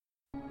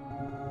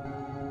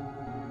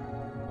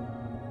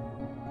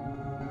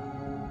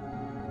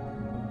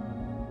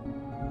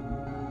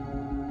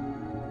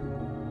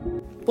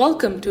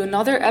Welcome to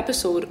another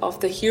episode of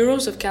the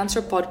Heroes of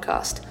Cancer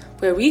podcast,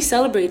 where we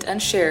celebrate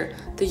and share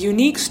the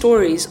unique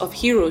stories of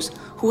heroes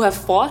who have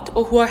fought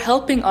or who are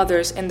helping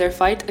others in their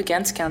fight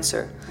against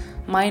cancer.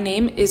 My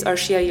name is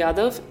Arshia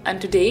Yadav, and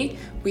today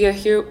we are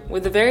here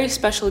with a very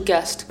special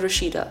guest,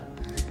 Rasheda.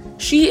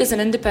 She is an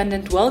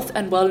independent wealth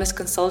and wellness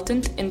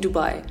consultant in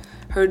Dubai.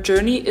 Her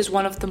journey is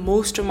one of the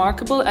most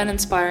remarkable and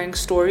inspiring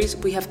stories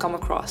we have come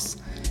across.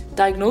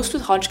 Diagnosed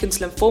with Hodgkin's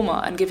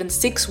lymphoma and given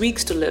 6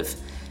 weeks to live,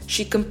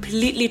 she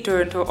completely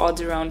turned her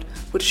odds around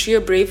with sheer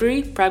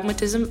bravery,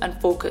 pragmatism, and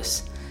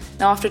focus.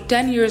 Now, after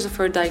 10 years of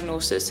her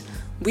diagnosis,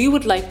 we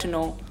would like to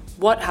know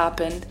what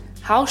happened,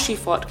 how she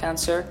fought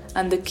cancer,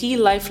 and the key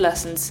life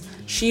lessons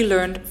she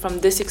learned from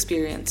this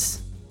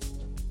experience.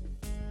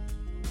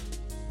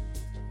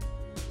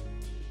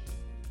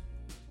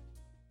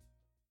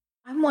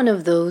 I'm one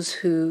of those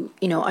who,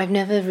 I've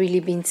never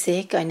really been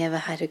sick. I never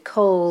had a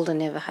cold. I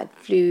never had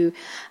flu.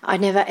 I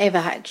never ever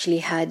actually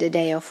had a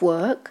day off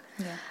work.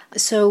 Yeah.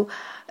 So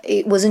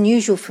it was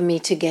unusual for me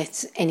to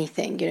get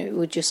anything, it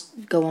would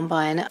just go on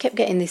by. And I kept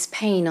getting this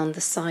pain on the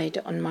side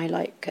on my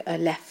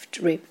left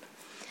rib.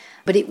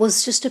 But it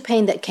was just a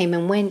pain that came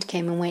and went,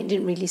 It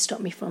didn't really stop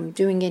me from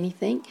doing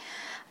anything.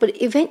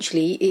 But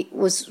eventually it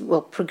was,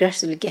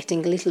 progressively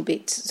getting a little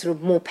bit sort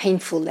of more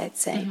painful, let's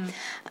say. Mm-hmm.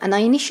 And I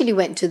initially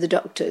went to the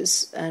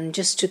doctors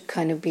just to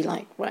kind of be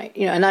like, right,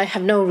 and I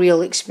have no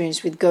real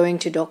experience with going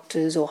to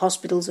doctors or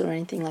hospitals or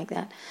anything like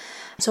that.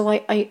 So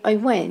I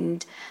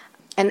went,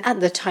 and at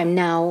the time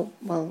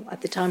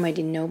at the time I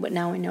didn't know, but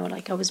now I know,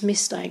 I was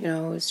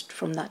misdiagnosed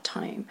from that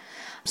time.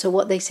 So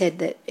what they said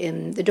that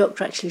the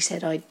doctor actually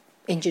said I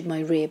injured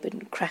my rib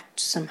and cracked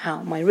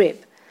somehow my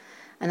rib.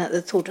 And at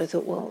the thought, I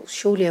thought, well,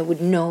 surely I would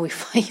know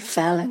if I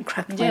fell and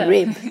cracked my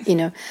rib,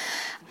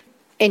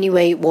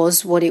 Anyway, it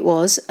was what it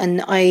was.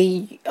 And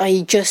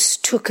I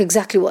just took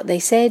exactly what they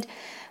said.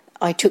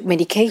 I took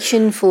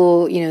medication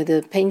for,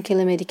 the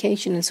painkiller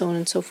medication and so on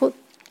and so forth.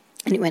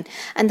 And it went.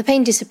 And the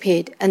pain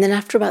disappeared. And then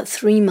after about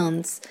 3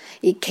 months,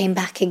 it came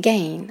back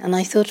again. And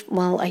I thought,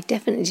 well, I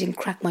definitely didn't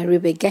crack my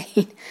rib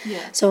again.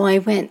 Yeah. So I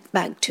went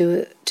back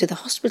to the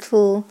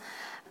hospital.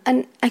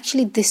 And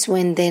actually this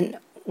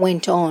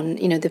went on,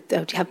 they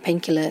would have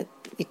painkiller,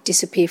 it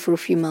disappeared for a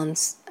few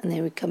months and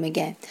they would come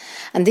again.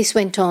 And this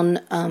went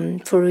on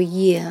for a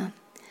year.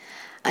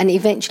 And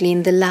eventually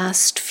in the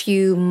last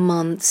few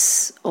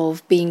months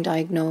of being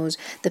diagnosed,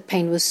 the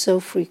pain was so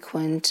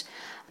frequent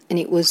and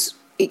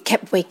it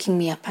kept waking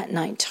me up at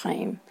night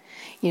time.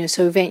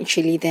 So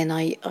eventually then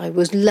I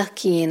was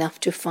lucky enough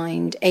to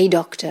find a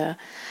doctor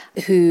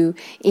who,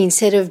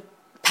 instead of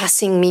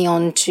passing me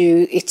on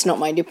to, it's not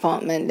my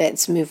department,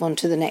 let's move on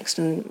to the next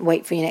and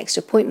wait for your next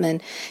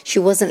appointment, she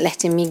wasn't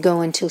letting me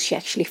go until she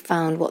actually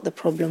found what the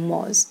problem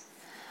was.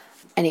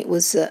 And it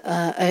was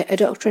a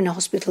doctor in a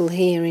hospital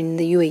here in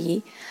the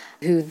UAE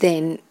who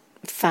then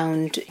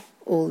found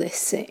all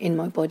this in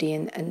my body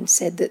and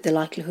said that the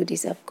likelihood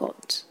is I've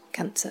got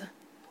cancer.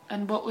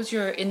 And what was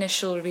your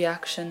initial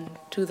reaction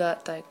to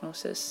that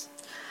diagnosis?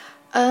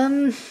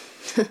 I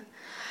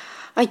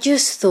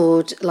just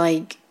thought,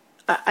 I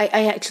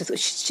actually thought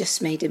she's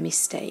just made a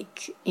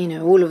mistake.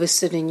 All of a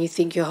sudden you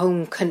think your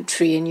home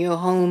country and your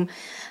home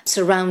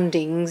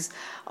surroundings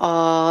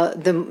are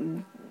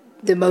the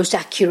most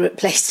accurate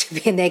place to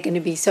be, and they're going to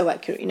be so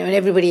accurate, and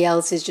everybody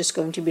else is just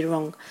going to be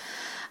wrong.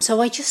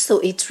 So I just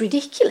thought it's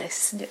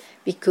ridiculous. Yeah.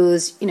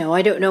 Because,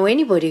 I don't know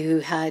anybody who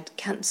had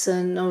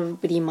cancer,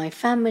 nobody in my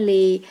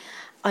family.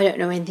 I don't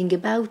know anything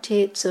about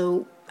it.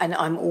 And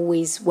I'm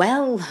always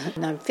well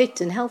and I'm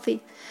fit and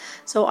healthy.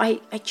 So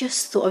I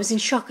just thought, I was in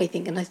shock, I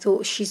think, and I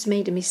thought she's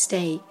made a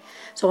mistake.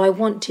 So I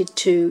wanted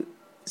to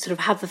sort of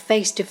have a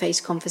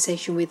face-to-face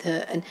conversation with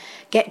her and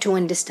get to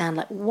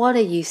understand, what are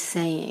you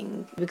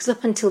saying? Because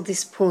up until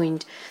this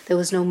point, there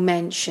was no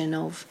mention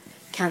of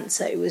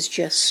cancer. It was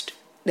just,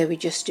 they were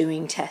just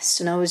doing tests.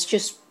 And I was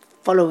just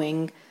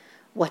following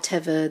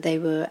whatever they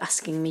were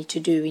asking me to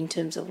do in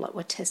terms of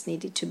what tests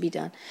needed to be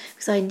done.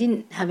 Because I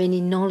didn't have any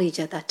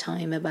knowledge at that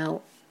time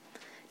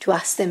to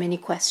ask them any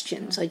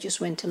questions. I just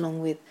went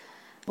along with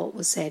what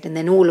was said, and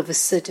then all of a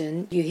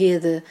sudden you hear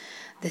the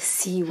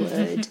C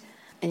word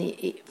and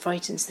it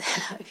frightens the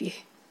hell out of you.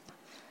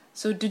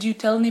 So did you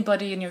tell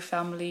anybody in your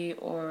family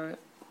or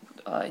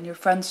in your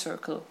friend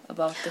circle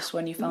about this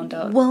when you found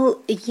out?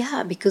 Well,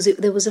 yeah, because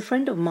there was a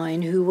friend of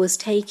mine who was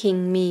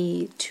taking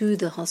me to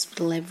the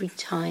hospital every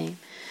time.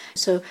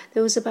 So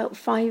there was about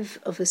 5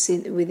 of us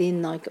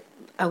within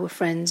our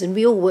friends, and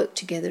we all worked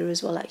together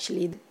as well,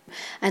 actually.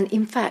 And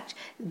in fact,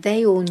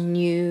 they all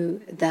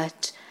knew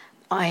that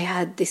I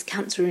had this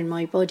cancer in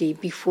my body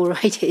before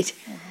I did,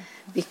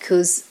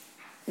 because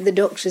the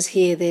doctors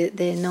here,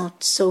 they're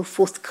not so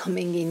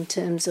forthcoming in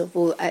terms of,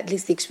 or at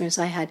least the experience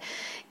I had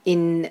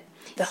in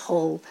the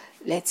whole,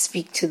 let's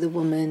speak to the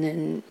woman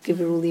and give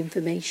her all the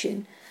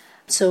information.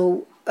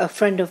 So a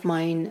friend of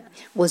mine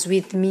was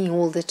with me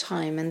all the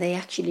time, and they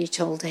actually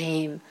told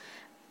him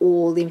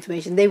all the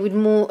information. They would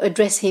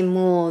address him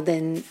more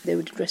than they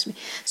would address me.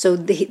 So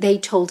they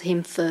told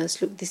him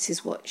first, look, this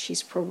is what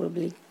she's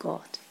probably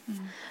got. Mm.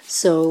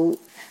 So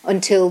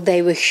until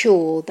they were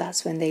sure.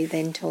 That's when they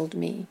then told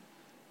me.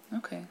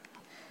 Okay.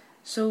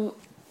 So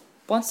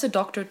once the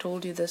doctor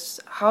told you this,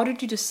 how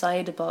did you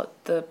decide about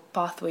the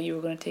pathway you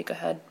were going to take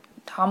ahead?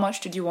 How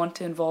much did you want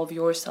to involve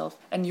yourself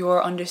and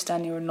your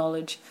understanding or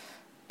knowledge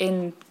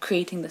in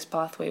creating this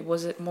pathway?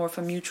 Was it more of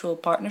a mutual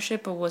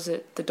partnership, or was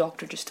it the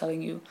doctor just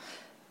telling you,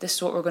 this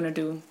is what we're going to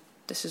do,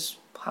 this is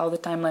how the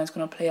timeline is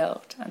going to play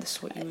out, and this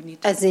is what you would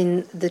need to do? As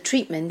in the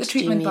treatment? The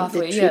treatment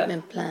pathway, the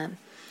treatment plan.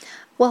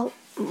 Well,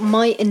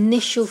 my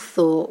initial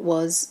thought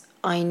was,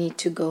 I need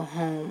to go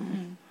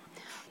home.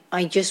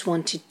 I just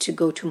wanted to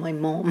go to my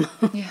mom.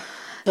 Yeah.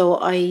 So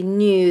I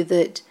knew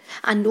that,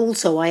 and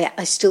also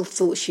I still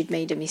thought she'd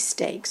made a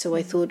mistake. So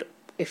I thought,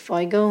 if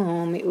I go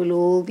home, it will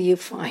all be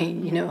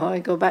fine. You know, I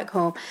go back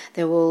home,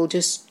 they will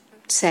just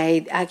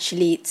say,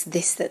 actually, it's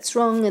this that's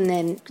wrong, and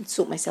then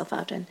sort myself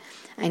out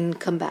and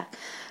come back.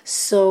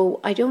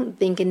 So I don't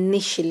think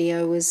initially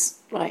I was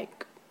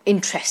like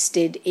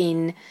interested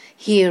in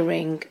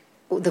hearing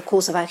the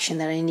course of action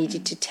that I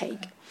needed to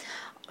take.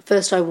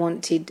 First, I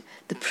wanted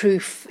the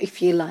proof,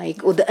 if you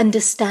like, or the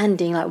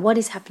understanding, like what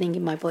is happening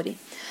in my body.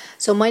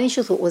 So my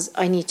initial thought was,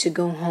 I need to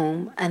go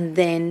home and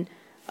then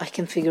I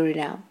can figure it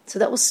out. So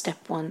that was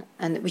step one,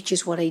 and which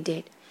is what I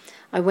did.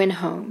 I went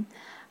home,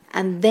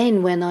 and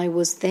then when I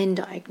was then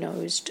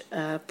diagnosed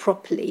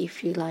properly,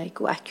 if you like,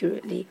 or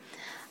accurately,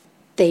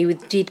 they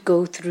did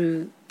go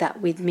through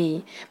that with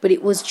me, but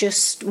it was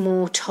just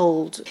more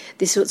told,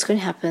 this is what's going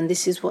to happen,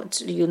 this is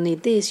what you'll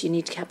need, this, you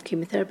need to have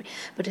chemotherapy.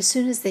 But as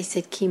soon as they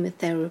said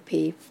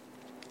chemotherapy,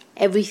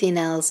 everything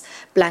else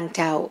blanked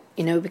out,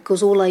 you know,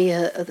 because all I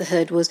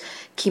heard was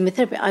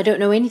chemotherapy. I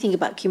don't know anything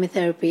about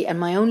chemotherapy, and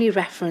my only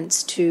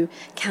reference to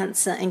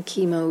cancer and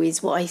chemo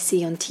is what I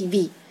see on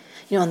TV,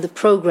 you know, on the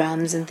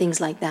programs and things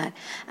like that.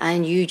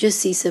 And you just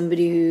see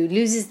somebody who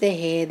loses their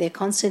hair, they're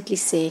constantly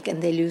sick,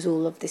 and they lose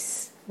all of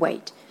this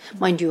weight.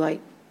 Mind you, I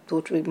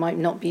thought it might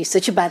not be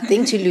such a bad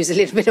thing to lose a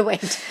little bit of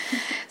weight.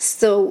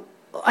 So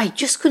I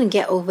just couldn't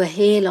get over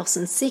hair loss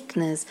and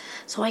sickness.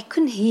 So I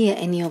couldn't hear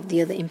any of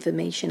the other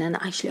information. And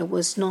actually, I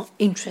was not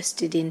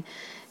interested in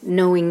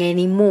knowing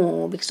any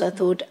more, because I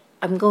thought,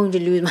 I'm going to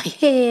lose my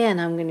hair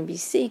and I'm going to be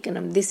sick,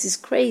 and this is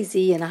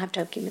crazy, and I have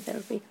to have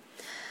chemotherapy.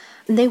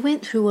 And they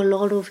went through a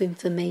lot of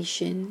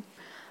information.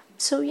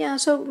 So yeah,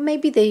 so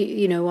maybe they,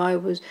 you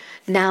know,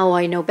 now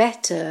I know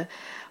better.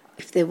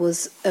 If there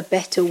was a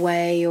better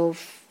way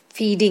of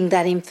feeding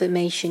that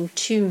information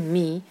to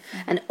me,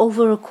 and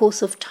over a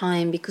course of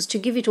time, because to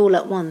give it all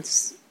at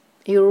once,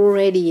 you're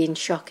already in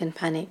shock and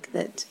panic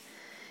that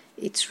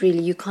it's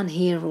really, you can't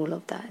hear all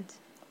of that.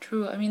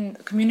 True. I mean,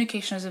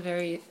 communication is a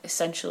very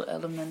essential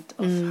element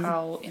of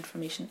how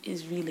information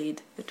is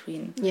relayed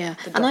between the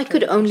doctor and I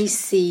could and only patient.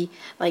 see,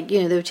 like,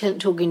 you know, they were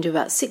talking to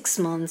about 6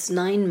 months,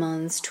 9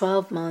 months,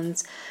 12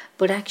 months,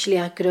 but actually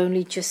I could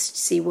only just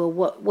see, well,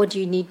 what do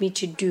you need me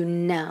to do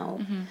now?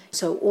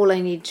 So all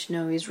I need to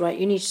know is, right,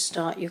 you need to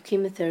start your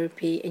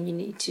chemotherapy, and you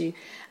need to,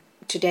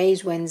 today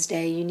is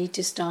Wednesday, you need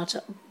to start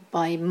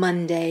by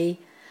Monday,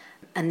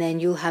 and then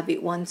you'll have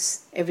it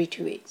once every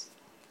 2 weeks.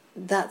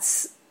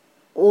 That's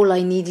all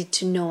I needed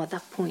to know at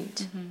that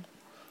point.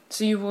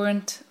 So you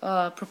weren't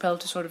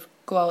propelled to sort of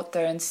go out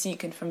there and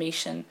seek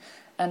information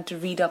and to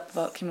read up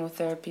about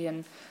chemotherapy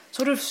and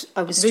sort of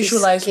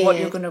visualize what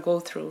you're going to go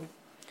through.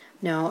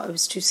 No, I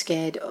was too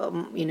scared,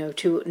 you know,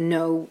 to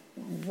know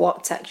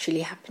what's actually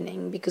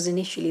happening, because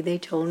initially they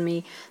told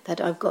me that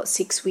I've got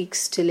 6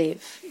 weeks to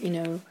live, you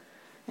know,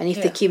 and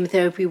if the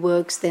chemotherapy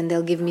works, then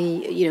they'll give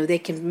me, you know, they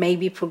can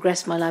maybe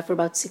progress my life for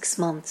about 6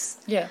 months.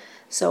 Yeah.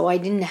 So I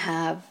didn't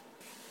have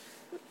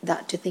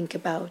that to think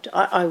about.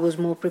 I was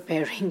more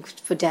preparing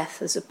for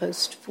death as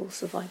opposed to for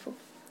survival.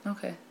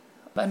 Okay.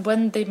 And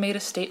when they made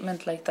a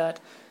statement like that,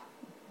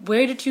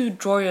 where did you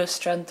draw your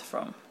strength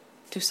from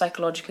to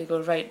psychologically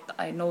go, right,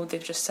 I know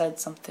they've just said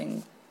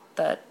something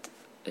that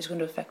is going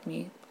to affect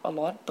me a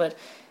lot, but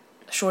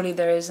surely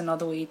there is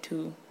another way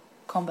to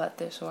combat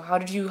this? Or how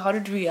did you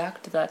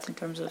react to that in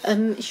terms of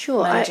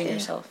managing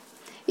yourself?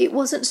 It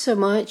wasn't so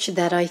much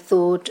that I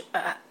thought,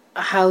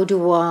 how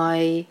do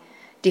I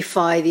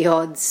defy the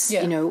odds?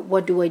 You know,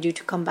 what do I do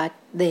to combat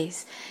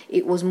this?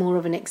 It was more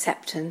of an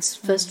acceptance.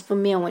 First, for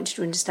me, I wanted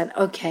to understand,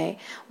 okay,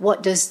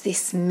 what does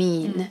this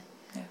mean?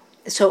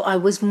 So I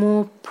was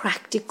more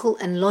practical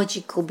and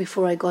logical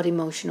before I got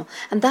emotional.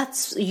 And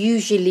that's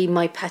usually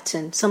my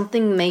pattern.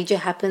 Something major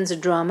happens, a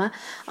drama.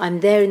 I'm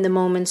there in the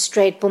moment,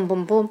 straight, boom,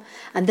 boom, boom.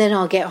 And then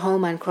I'll get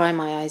home and cry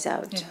my eyes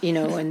out, you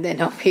know, and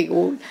then I'll be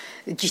all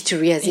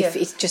jittery as if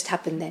it just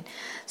happened then.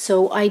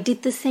 So I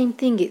did the same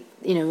thing.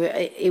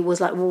 It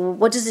was like, well,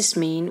 what does this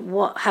mean?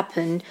 What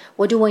happened?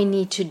 What do I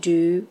need to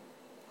do?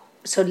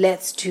 So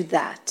let's do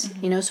that,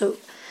 you know, so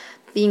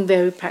being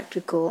very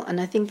practical. And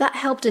I think that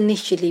helped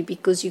initially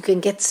because you can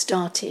get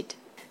started.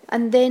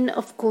 And then,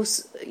 of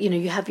course, you know,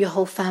 you have your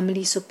whole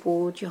family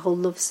support, your whole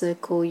love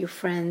circle, your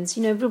friends,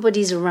 you know,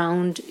 everybody's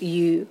around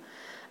you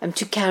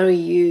to carry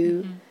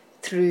you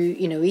through,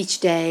 you know, each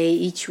day,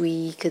 each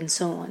week, and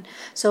so on.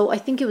 So I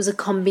think it was a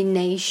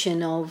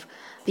combination of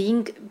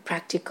being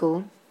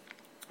practical,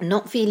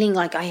 not feeling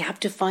like I have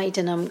to fight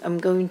and I'm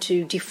going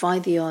to defy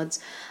the odds,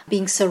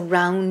 being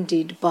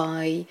surrounded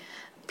by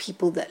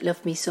people that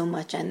love me so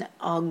much and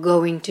are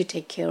going to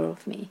take care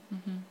of me.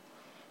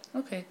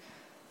 Okay,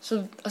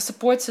 so a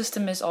support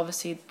system is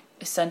obviously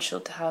essential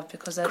to have,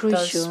 because that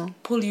Crucial. does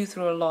pull you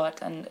through a lot,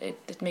 and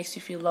it makes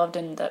you feel loved,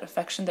 and that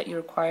affection that you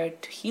require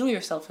to heal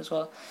yourself as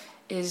well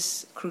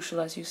is crucial,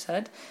 as you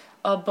said.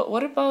 But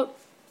what about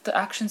the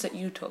actions that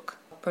you took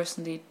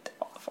personally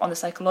on the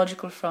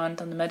psychological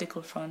front, on the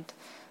medical front,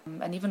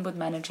 and even with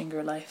managing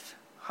your life?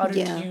 How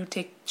did you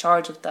take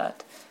charge of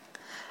that?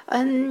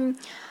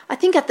 I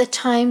think at the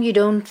time you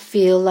don't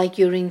feel like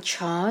you're in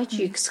charge.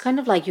 It's kind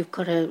of like you've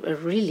got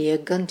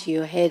a gun to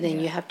your head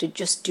and you have to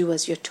just do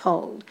as you're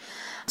told.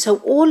 So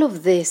all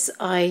of this,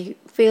 I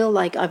feel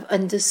like I've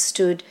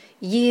understood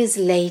years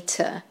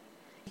later.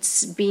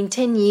 It's been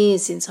 10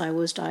 years since I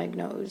was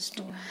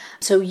diagnosed.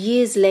 So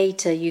years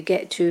later, you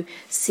get to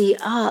see,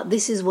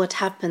 this is what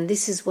happened,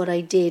 this is what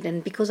I did.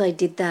 And because I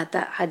did that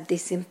had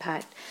this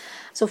impact.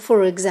 So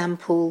for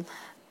example,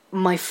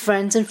 my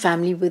friends and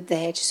family were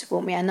there to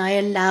support me, and I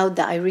allowed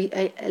that.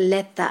 I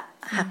let that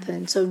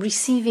happen. So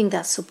receiving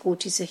that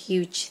support is a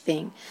huge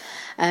thing.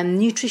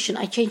 Nutrition,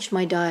 I changed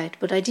my diet,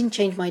 but I didn't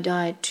change my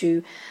diet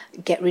to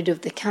get rid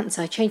of the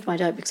cancer. I changed my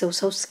diet because I was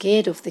so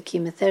scared of the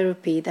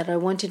chemotherapy that I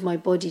wanted my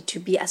body to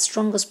be as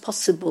strong as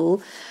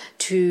possible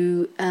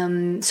to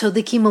so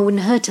the chemo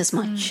wouldn't hurt as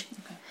much.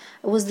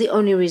 It was the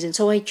only reason.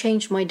 So I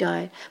changed my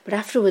diet. But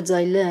afterwards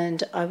I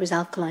learned I was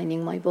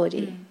alkalining my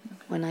body.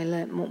 When I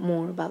learned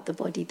more about the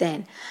body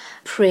then.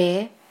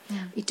 Prayer,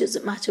 it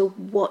doesn't matter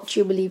what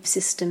your belief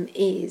system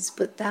is,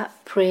 but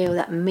that prayer,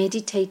 that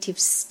meditative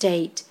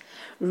state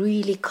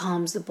really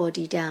calms the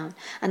body down.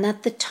 And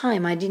at the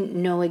time, I didn't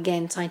know,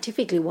 again,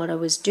 scientifically what I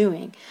was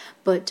doing.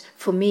 But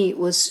for me, it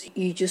was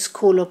you just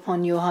call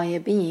upon your higher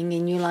being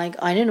and you're like,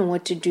 I don't know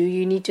what to do,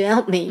 you need to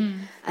help me.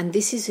 And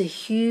this is a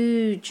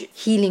huge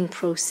healing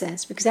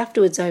process, because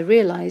afterwards I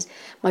realized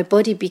my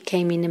body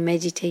became in a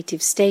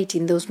meditative state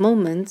in those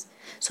moments.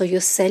 So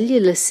your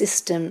cellular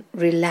system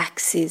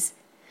relaxes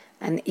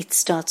and it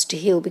starts to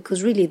heal,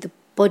 because really the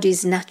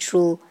body's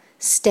natural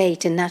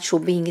state and natural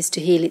being is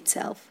to heal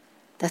itself.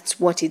 That's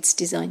what it's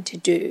designed to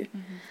do.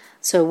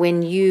 So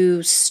when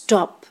you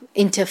stop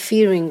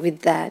interfering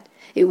with that,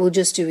 it will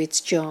just do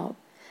its job.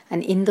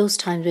 And in those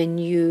times when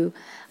you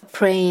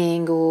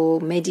praying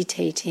or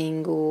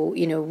meditating or,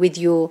 with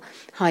your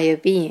higher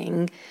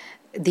being,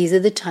 these are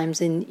the times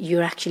when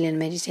you're actually in a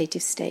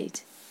meditative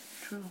state.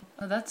 True.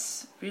 Well,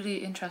 that's really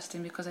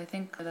interesting, because I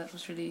think that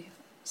was really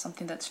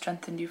something that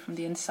strengthened you from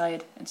the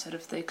inside instead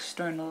of the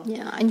external.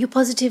 Yeah, and your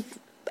positive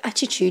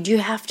attitude, you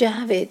have to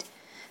have it.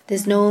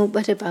 There's no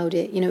but about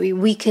it.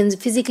 It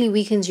physically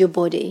weakens your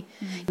body.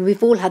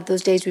 We've all had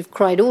those days we've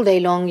cried all day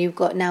long. You've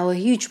got now a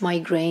huge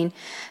migraine.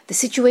 The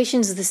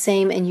situation's the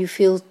same and you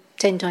feel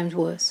 10 times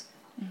worse.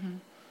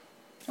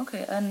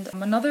 Okay, and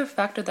another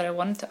factor that I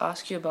wanted to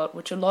ask you about,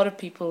 which a lot of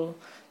people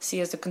see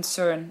as a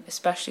concern,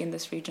 especially in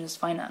this region, is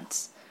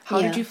finance. How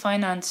did you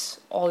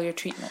finance all your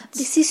treatments?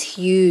 This is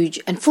huge.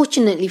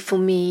 Unfortunately for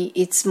me,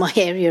 it's my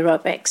area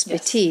of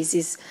expertise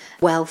is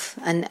wealth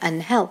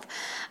and health.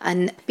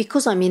 And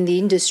because I'm in the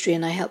industry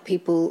and I help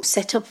people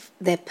set up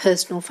their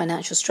personal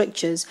financial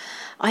structures,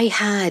 I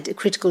had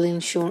critical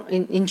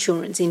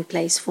insurance in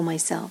place for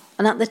myself.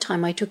 And at the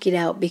time, I took it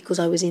out because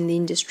I was in the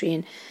industry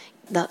and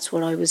that's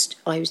what I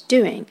was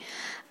doing.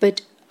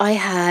 But I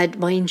had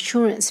my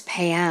insurance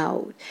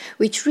payout,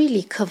 which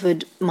really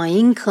covered my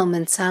income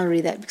and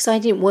salary, because I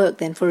didn't work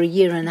then for a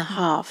year and a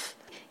half.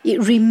 It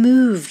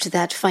removed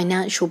that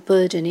financial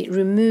burden. It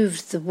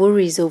removed the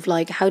worries of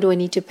how do I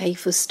need to pay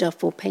for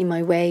stuff or pay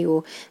my way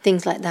or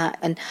things like that.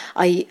 And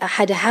I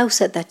had a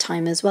house at that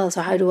time as well.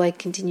 So how do I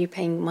continue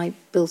paying my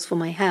bills for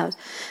my house?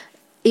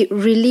 It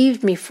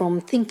relieved me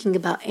from thinking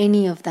about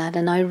any of that.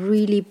 And I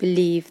really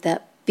believe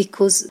that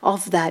because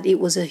of that, it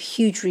was a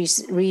huge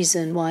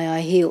reason why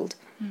I healed.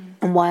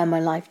 And why I'm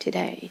alive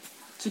today.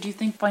 So do you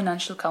think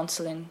financial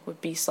counselling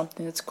would be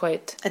something that's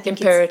quite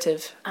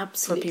imperative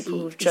for people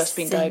who've just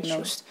been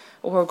diagnosed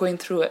or who are going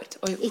through it,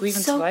 or who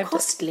even survived it?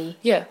 It's so costly,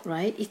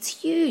 right?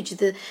 It's huge.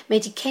 The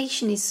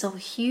medication is so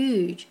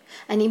huge.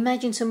 And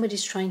imagine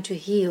somebody's trying to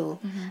heal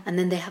and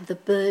then they have the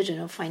burden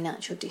of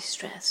financial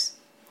distress.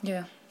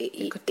 Yeah,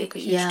 it could take a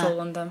huge toll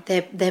on them.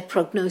 Their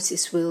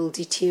prognosis will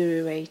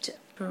deteriorate.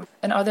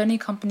 And are there any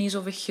companies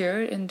over here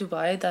in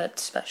Dubai that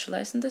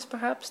specialize in this,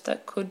 perhaps,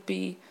 that could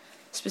be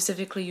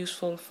specifically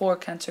useful for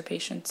cancer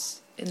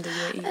patients in the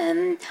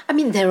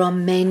UAE? There are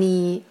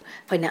many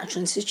financial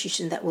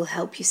institutions that will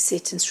help you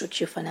sit and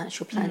structure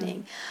financial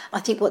planning. I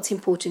think what's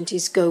important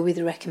is go with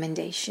a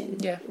recommendation.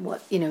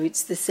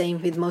 It's the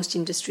same with most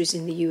industries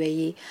in the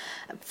UAE.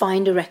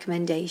 Find a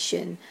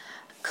recommendation.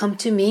 Come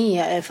to me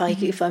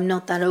if I'm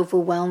not that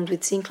overwhelmed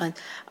with seeing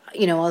clients.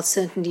 I'll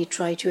certainly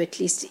try to at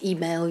least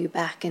email you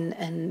back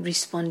and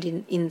respond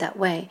in that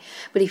way.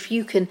 But if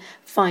you can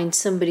find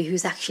somebody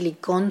who's actually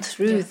gone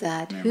through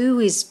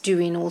who is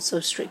doing also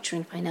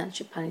structuring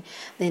financial planning,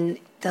 then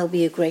that'll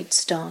be a great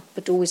start.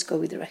 But always go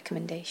with the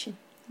recommendation.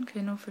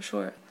 Okay, no, for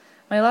sure.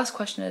 My last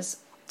question is,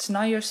 so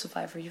now you're a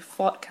survivor, you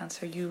fought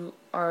cancer, you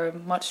are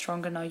much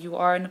stronger now, you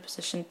are in a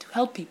position to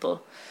help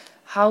people.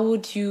 How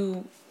would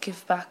you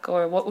give back,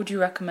 or what would you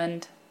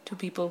recommend to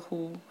people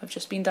who have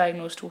just been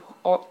diagnosed,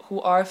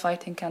 who are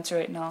fighting cancer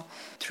right now,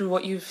 through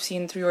what you've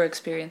seen, through your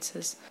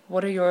experiences?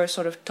 What are your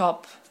sort of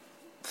top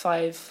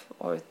 5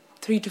 or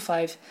 3 to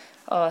 5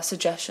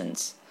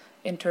 suggestions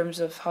in terms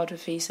of how to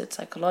face it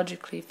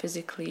psychologically,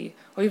 physically,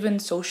 or even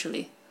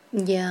socially?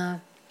 Yeah,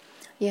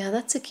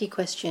 that's a key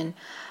question.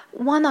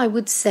 One, I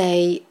would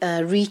say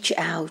reach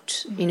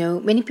out. You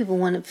know, many people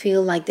want to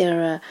feel like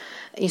they're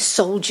a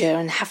soldier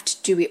and have to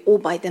do it all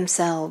by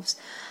themselves.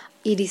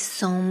 It is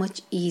so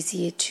much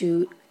easier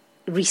to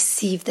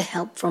receive the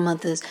help from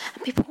others,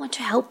 and people want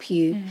to help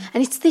you,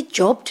 and it's their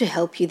job to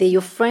help you. They're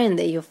your friend,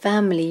 they're your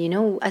family. You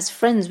know, as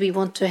friends, we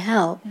want to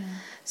help.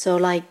 So,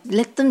 like,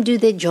 let them do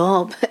their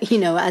job. You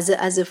know, as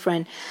a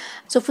friend.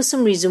 So for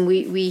some reason,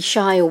 we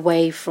shy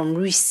away from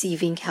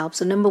receiving help.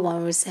 So number one,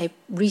 I would say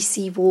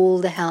receive all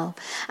the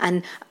help.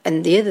 And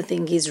the other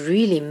thing is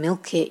really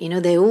milk it. You know,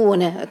 they all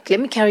want to, let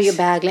me carry your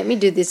bag, let me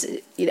do this.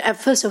 You know, at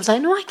first I was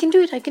like, no, I can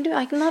do it.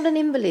 I'm not an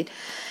invalid.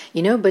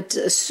 You know, but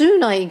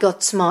soon I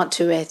got smart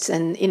to it.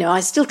 And, you know,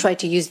 I still try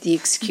to use the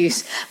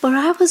excuse, but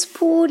I was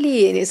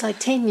poorly. And it's like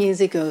 10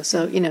 years ago.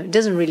 So, you know, it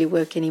doesn't really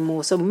work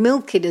anymore. So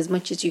milk it as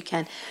much as you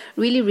can.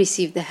 Really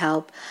receive the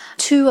help.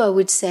 2, I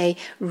would say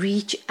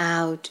reach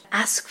out.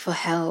 Ask for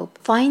help.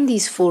 Find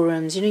these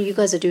forums. You know, you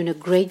guys are doing a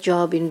great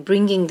job in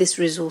bringing this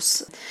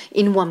resource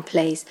in one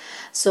place.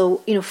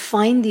 So, you know,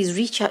 find these,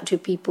 reach out to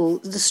people.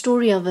 The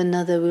story of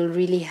another will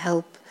really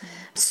help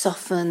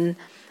soften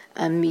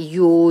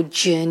your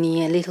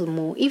journey a little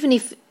more. Even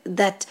if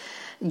that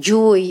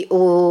joy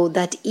or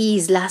that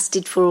ease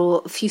lasted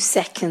for a few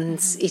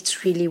seconds,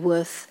 it's really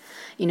worth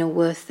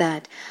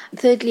that.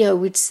 Thirdly, I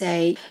would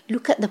say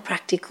look at the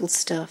practical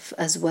stuff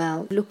as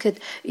well. Look at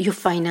your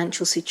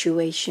financial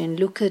situation.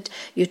 Look at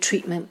your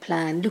treatment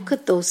plan. Look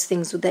at those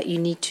things that you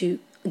need to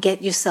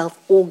get yourself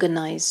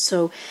organized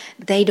so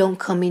they don't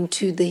come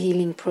into the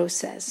healing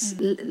process.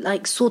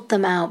 Like sort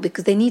them out,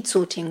 because they need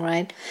sorting,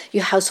 right?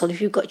 Your household,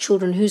 if you've got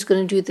children, who's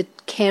going to do the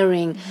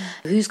caring?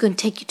 Who's going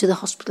to take you to the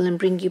hospital and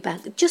bring you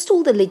back? Just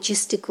all the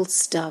logistical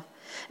stuff.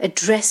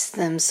 Address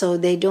them so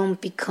they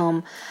don't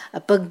become a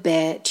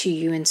bugbear to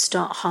you and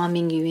start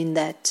harming you in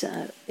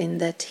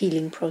that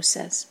healing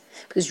process.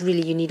 Because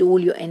really you need all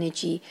your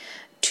energy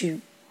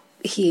to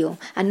heal,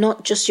 and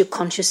not just your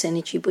conscious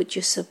energy but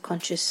your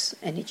subconscious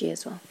energy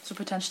as well. So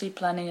potentially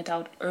planning it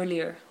out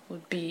earlier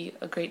would be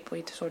a great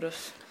way to sort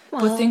of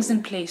put things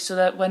in place so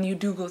that when you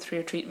do go through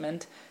your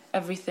treatment,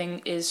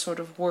 everything is sort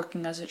of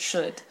working as it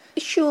should.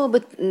 Sure,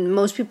 but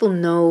most people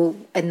know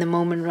in the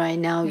moment right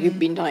now you've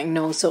been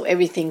diagnosed, so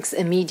everything's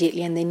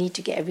immediately and they need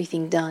to get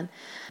everything done.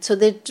 So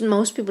that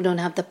most people don't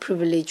have the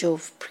privilege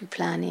of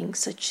pre-planning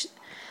such,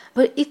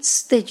 but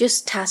they're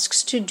just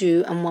tasks to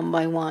do, and one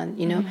by one,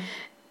 you know.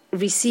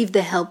 Receive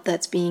the help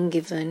that's being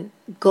given,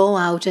 go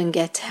out and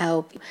get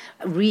help,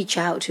 reach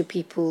out to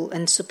people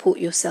and support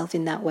yourself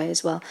in that way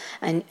as well.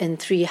 And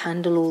 3,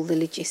 handle all the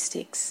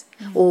logistics,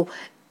 or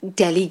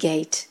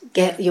delegate,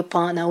 get your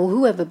partner or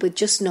whoever, but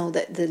just know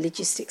that the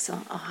logistics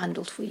are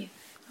handled for you.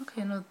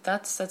 Okay, no,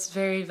 that's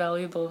very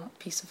valuable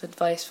piece of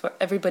advice for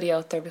everybody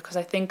out there, because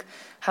I think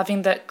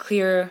having that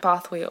clear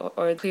pathway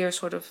or a clear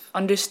sort of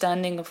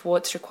understanding of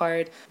what's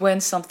required when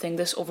something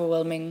this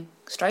overwhelming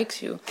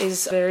strikes you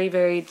is very,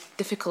 very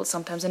difficult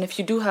sometimes. And if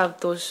you do have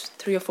those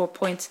 3 or 4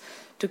 points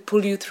to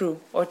pull you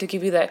through, or to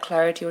give you that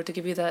clarity, or to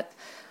give you that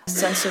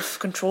sense of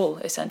control,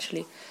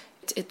 essentially,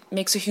 it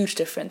makes a huge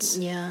difference.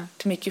 Yeah.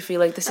 To make you feel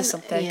like this is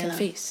something I can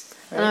face.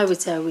 Right? And I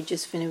would say I would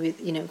just finish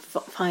with,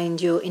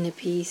 find your inner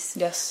peace.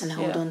 Yes, and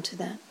hold on to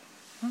that.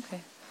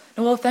 Okay.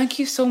 Well, thank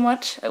you so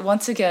much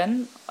once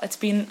again. It's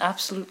been an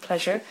absolute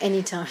pleasure.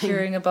 Anytime.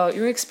 Hearing about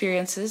your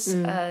experiences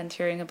and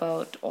hearing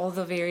about all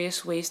the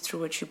various ways through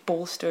which you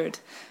bolstered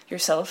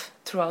yourself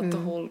throughout the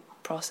whole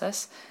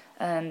process.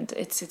 And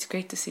it's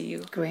great to see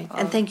you. Great.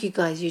 And thank you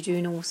guys. You do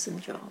an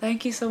awesome job.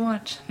 Thank you so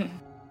much.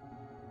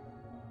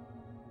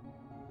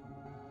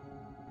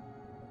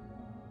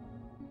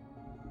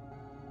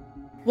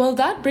 Well,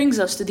 that brings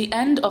us to the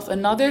end of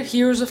another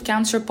Heroes of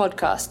Cancer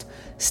podcast.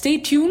 Stay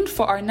tuned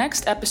for our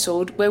next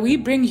episode, where we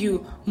bring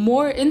you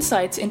more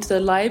insights into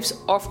the lives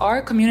of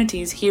our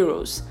community's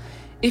heroes.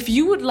 If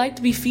you would like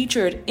to be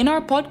featured in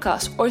our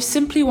podcast or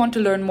simply want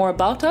to learn more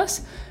about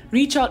us,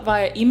 reach out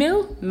via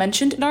email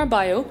mentioned in our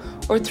bio,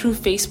 or through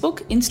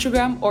Facebook,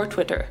 Instagram, or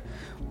Twitter.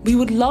 We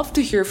would love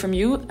to hear from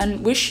you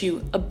and wish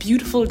you a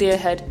beautiful day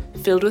ahead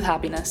filled with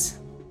happiness.